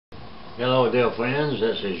Hello, dear friends.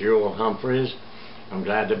 This is your Humphreys. I'm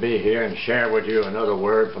glad to be here and share with you another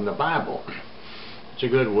word from the Bible. It's a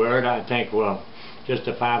good word. I think, well, just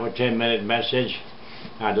a 5 or 10 minute message.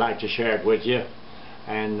 I'd like to share it with you.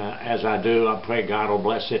 And as I do, I pray God will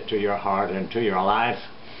bless it to your heart and to your life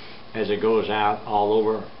as it goes out all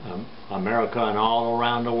over America and all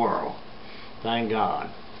around the world. Thank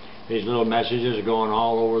God. These little messages are going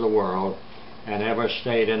all over the world and every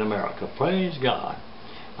state in America. Praise God.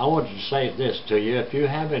 I want to say this to you. If you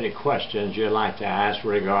have any questions you'd like to ask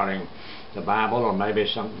regarding the Bible or maybe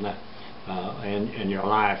something in your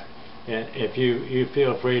life, if you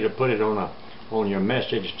feel free to put it on your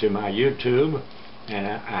message to my YouTube,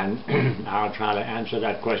 and I'll try to answer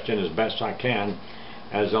that question as best I can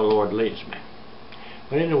as the Lord leads me.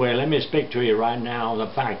 But anyway, let me speak to you right now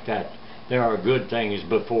the fact that there are good things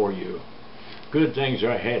before you. Good things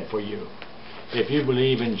are ahead for you. If you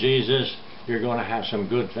believe in Jesus, you're going to have some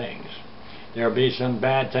good things. There'll be some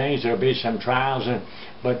bad things, there'll be some trials,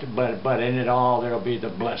 but in it all there'll be the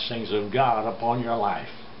blessings of God upon your life.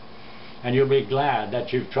 And you'll be glad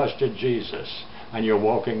that you've trusted Jesus and you're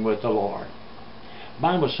walking with the Lord. The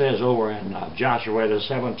Bible says over in Joshua the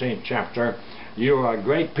 17th chapter, you are a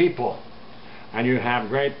great people and you have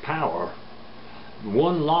great power.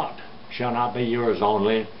 One lot shall not be yours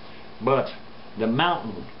only, but the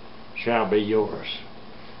mountain shall be yours.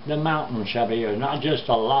 The mountain shall be yours, not just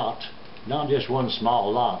a lot, not just one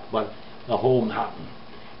small lot, but the whole mountain.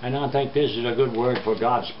 And I think this is a good word for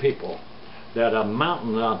God's people, that a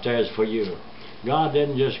mountain out there is for you. God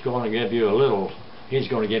isn't just going to give you a little, He's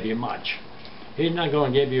going to give you much. He's not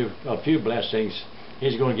going to give you a few blessings,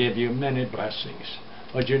 He's going to give you many blessings.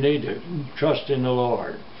 But you need to trust in the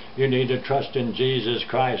Lord. You need to trust in Jesus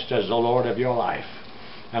Christ as the Lord of your life.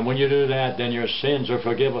 And when you do that, then your sins are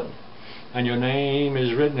forgiven. And your name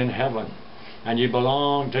is written in heaven, and you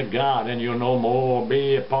belong to God, and you'll no more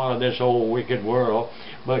be a part of this old wicked world,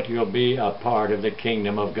 but you'll be a part of the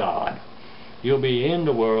kingdom of God. You'll be in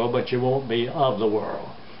the world, but you won't be of the world.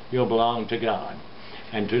 You'll belong to God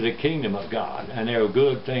and to the kingdom of God, and there are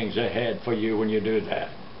good things ahead for you when you do that.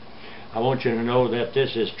 I want you to know that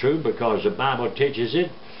this is true because the Bible teaches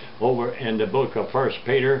it. Over in the book of 1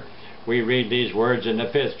 Peter, we read these words in the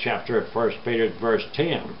 5th chapter of 1 Peter, verse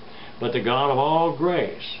 10. But the God of all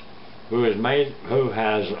grace, who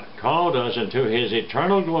has called us into His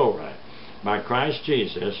eternal glory by Christ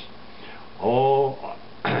Jesus,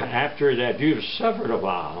 after that you've suffered a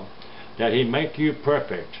while, that He make you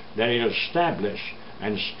perfect, that He'll establish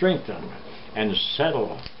and strengthen and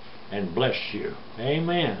settle and bless you.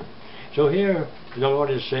 Amen. So here the Lord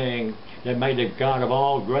is saying that may the God of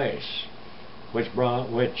all grace, which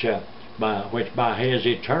by His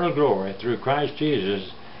eternal glory through Christ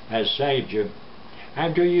Jesus has saved you,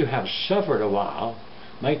 after you have suffered a while,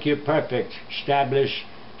 make you perfect, establish,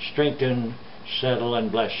 strengthen, settle,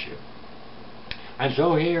 and bless you. And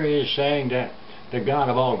so here He is saying that the God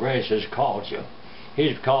of all grace has called you.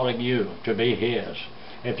 He's calling you to be His.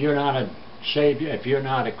 If you're not a Savior, if you're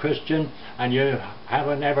not a Christian, and you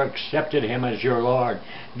haven't ever accepted Him as your Lord,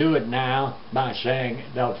 do it now by saying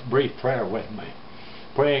the brief prayer with me,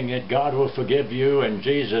 praying that God will forgive you and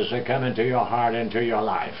Jesus will come into your heart, into your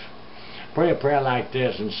life. Pray a prayer like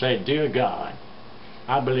this and say, Dear God,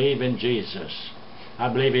 I believe in Jesus.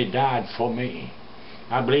 I believe He died for me.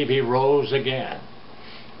 I believe He rose again.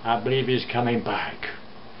 I believe He's coming back.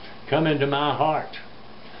 Come into my heart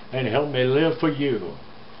and help me live for you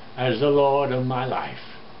as the Lord of my life.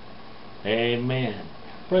 Amen.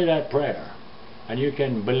 Pray that prayer, and you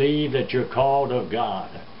can believe that you're called of God,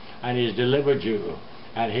 and He's delivered you,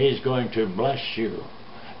 and He's going to bless you.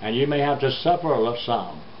 And you may have to suffer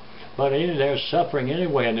some, but there's suffering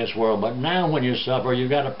anyway in this world. But now when you suffer, you've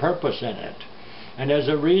got a purpose in it, and there's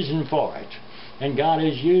a reason for it, and God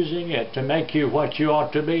is using it to make you what you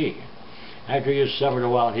ought to be. After you've suffered a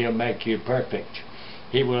while, He'll make you perfect.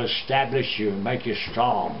 He will establish you and make you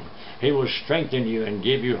strong. He will strengthen you and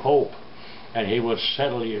give you hope, and He will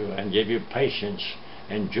settle you and give you patience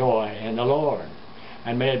and joy in the Lord.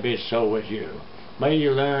 And may it be so with you. May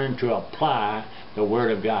you learn to apply the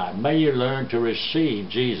Word of God. May you learn to receive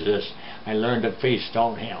Jesus and learn to feast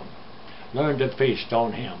on Him. Learn to feast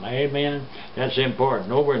on Him. Amen. That's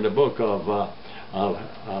important. Over in the book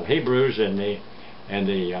of Hebrews, in the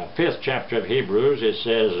 5th chapter of Hebrews, it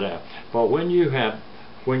says, for when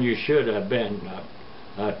you should have been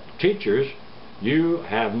teachers, you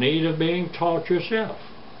have need of being taught yourself.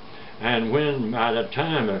 And when by the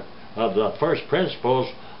time of the first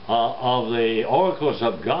principles of the oracles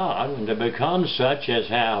of God, and to become such as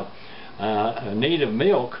have need of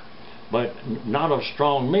milk, but not of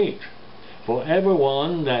strong meat. For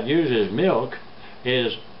everyone that uses milk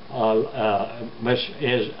is unskilled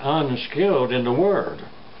in the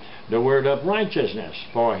word of righteousness,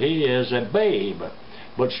 for he is a babe.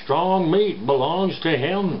 But strong meat belongs to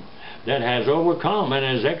him that has overcome and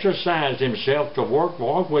has exercised himself to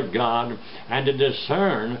walk with God and to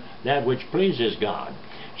discern that which pleases God.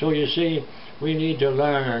 So you see, we need to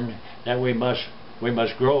learn that we must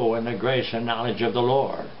grow in the grace and knowledge of the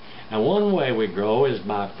Lord. And one way we grow is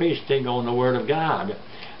by feasting on the Word of God.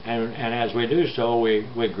 And as we do so,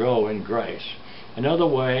 we grow in grace. Another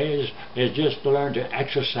way is just to learn to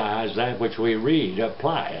exercise that which we read,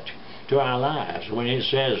 apply it to our lives. When he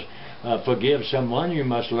says, forgive someone, you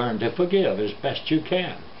must learn to forgive as best you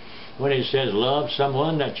can. When he says love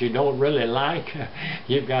someone that you don't really like,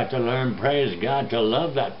 you've got to learn, praise God, to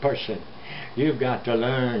love that person. You've got to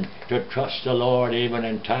learn to trust the Lord even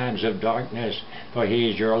in times of darkness, for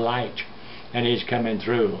He's your light and He's coming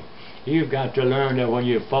through. You've got to learn that when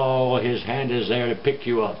you fall, His hand is there to pick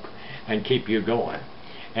you up and keep you going.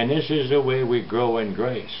 And this is the way we grow in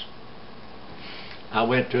grace. I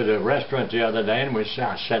went to the restaurant the other day and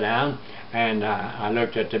I sat down and I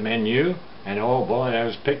looked at the menu, and oh boy, there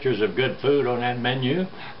was pictures of good food on that menu.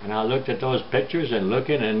 And I looked at those pictures and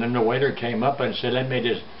and then the waiter came up and said,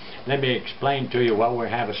 let me explain to you what we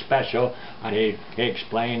have a special. And he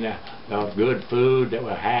explained the good food that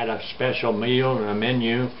we had, a special meal and a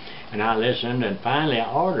menu. And I listened, and finally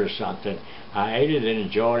I ordered something. I ate it and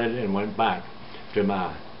enjoyed it and went back to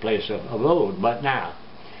my place of abode. But now,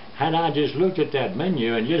 had I just looked at that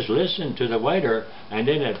menu and just listened to the waiter and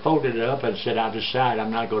then had folded it up and said, I decide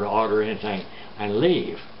I'm not going to order anything and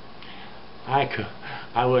leave,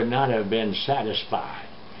 I would not have been satisfied.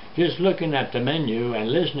 Just looking at the menu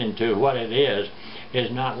and listening to what it is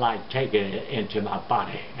not like taking it into my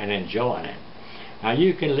body and enjoying it. Now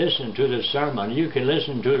you can listen to the sermon, you can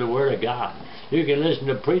listen to the Word of God, you can listen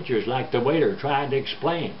to preachers like the waiter trying to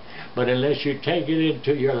explain, but unless you take it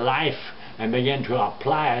into your life and begin to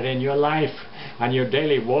apply it in your life and your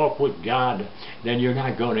daily walk with God, then you're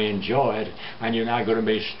not going to enjoy it and you're not going to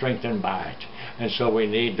be strengthened by it. And so we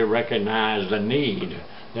need to recognize the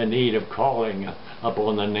need of calling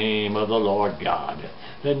upon the name of the Lord God.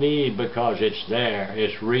 The need, because it's there,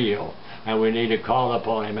 it's real, and we need to call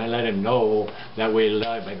upon Him and let Him know that we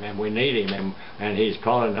love Him and we need Him, and He's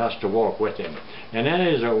calling us to walk with Him. And that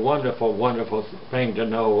is a wonderful, wonderful thing to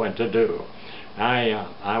know and to do.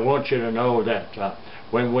 I want you to know that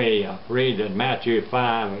when we read in Matthew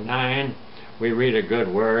 5:9, we read a good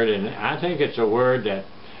word, and I think it's a word that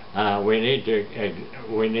we need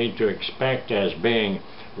to expect as being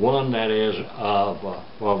one that is of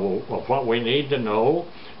what we need to know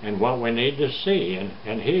and what we need to see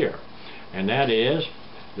and hear. And that is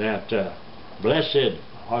that blessed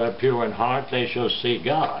are the pure in heart, they shall see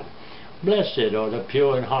God. Blessed are the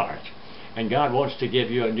pure in heart. And God wants to give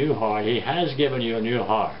you a new heart. He has given you a new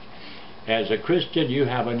heart. As a Christian, you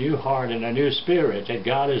have a new heart and a new spirit that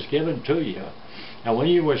God has given to you. And when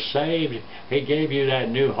you were saved, He gave you that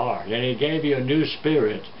new heart, and He gave you a new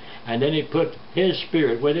spirit, and then He put His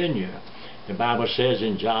Spirit within you. The Bible says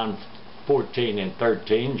in John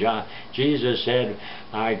 14:13, Jesus said,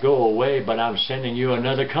 I go away, but I'm sending you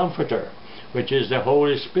another Comforter, which is the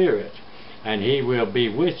Holy Spirit, and He will be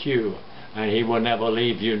with you, and He will never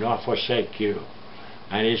leave you nor forsake you.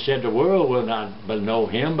 And He said the world will not know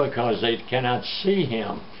Him because they cannot see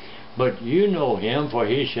Him. But you know Him, for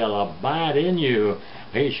He shall abide in you,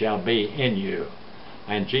 He shall be in you.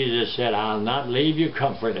 And Jesus said, I'll not leave you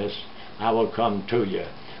comfortless, I will come to you.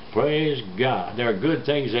 Praise God. There are good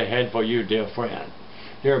things ahead for you, dear friend.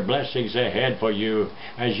 There are blessings ahead for you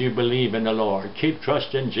as you believe in the Lord. Keep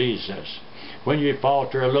trusting Jesus. When you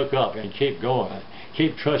falter, look up and keep going.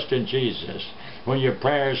 Keep trusting Jesus. When your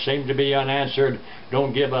prayers seem to be unanswered,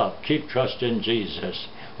 don't give up. Keep trusting Jesus.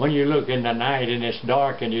 When you look in the night and it's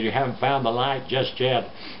dark and you haven't found the light just yet,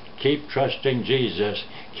 keep trusting Jesus.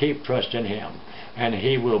 Keep trusting Him. And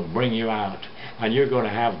He will bring you out. And you're going to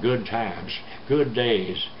have good times, good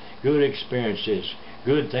days, good experiences.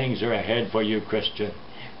 Good things are ahead for you, Christian.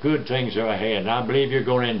 Good things are ahead. And I believe you're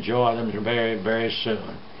going to enjoy them very, very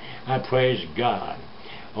soon. I praise God.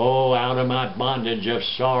 Oh, out of my bondage of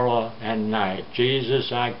sorrow and night,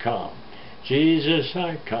 Jesus, I come. Jesus,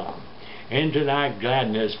 I come. Into Thy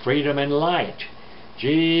gladness, freedom, and light.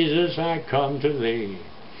 Jesus, I come to Thee.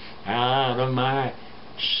 Out of my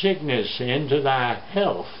sickness into Thy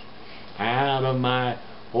health. Out of my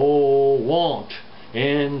want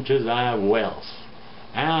into Thy wealth.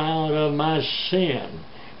 Out of my sin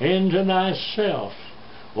into Thyself.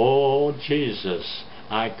 Oh, Jesus,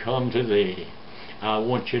 I come to Thee. I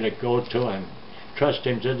want you to go to Him. Trust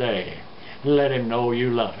Him today. Let him know you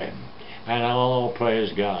love him. And oh,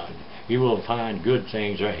 praise God. You will find good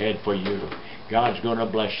things ahead for you. God's going to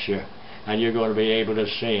bless you. And you're going to be able to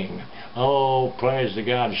sing. Oh, praise to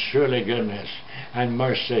God. Surely goodness and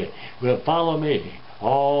mercy will follow me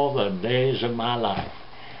all the days of my life.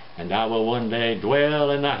 And I will one day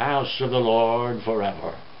dwell in the house of the Lord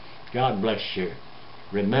forever. God bless you.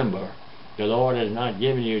 Remember, the Lord has not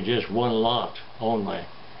given you just one lot only,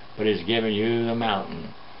 but He's given you the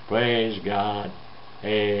mountain. Praise God.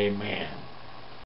 Amen.